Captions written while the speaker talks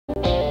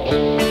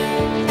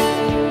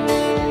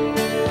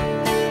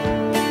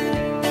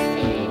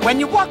When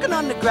you're walking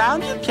on the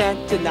ground, you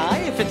can't deny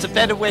if it's a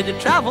better way to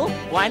travel,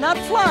 why not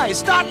fly?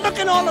 Start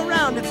looking all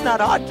around. It's not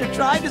hard to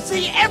try to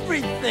see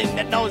everything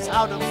that knows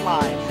how to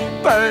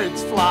fly.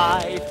 Birds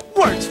fly,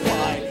 words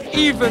fly,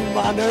 even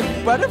monarch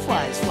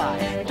butterflies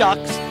fly.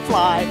 Ducks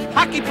fly,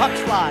 hockey pucks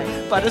fly,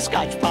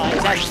 butterscotch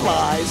pies and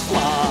flies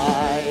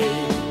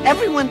fly.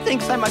 Everyone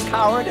thinks I'm a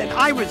coward, and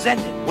I resent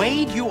it.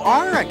 Wade, you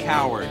are a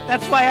coward.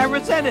 That's why I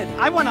resent it.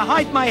 I want to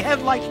hide my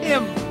head like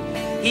him.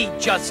 He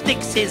just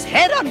sticks his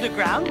head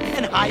underground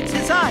and hides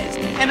his eyes.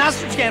 An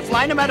ostrich can't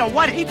fly no matter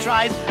what he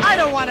tries. I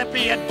don't want to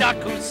be a duck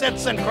who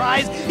sits and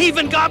cries.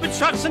 Even garbage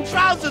trucks and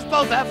trousers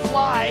both have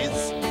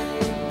flies.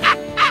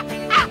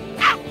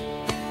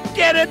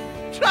 Get it?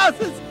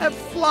 Trousers have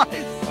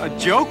flies. A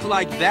joke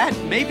like that,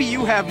 maybe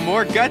you have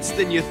more guts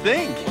than you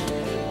think.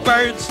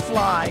 Birds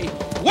fly,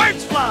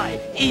 words fly,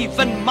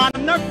 even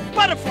monarch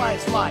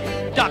butterflies fly.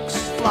 Ducks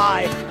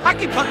fly,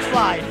 hockey pucks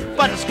fly,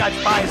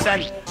 butterscotch pies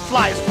and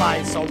flies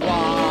fly. So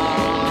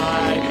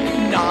why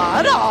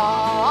not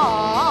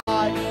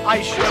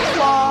I should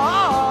fly.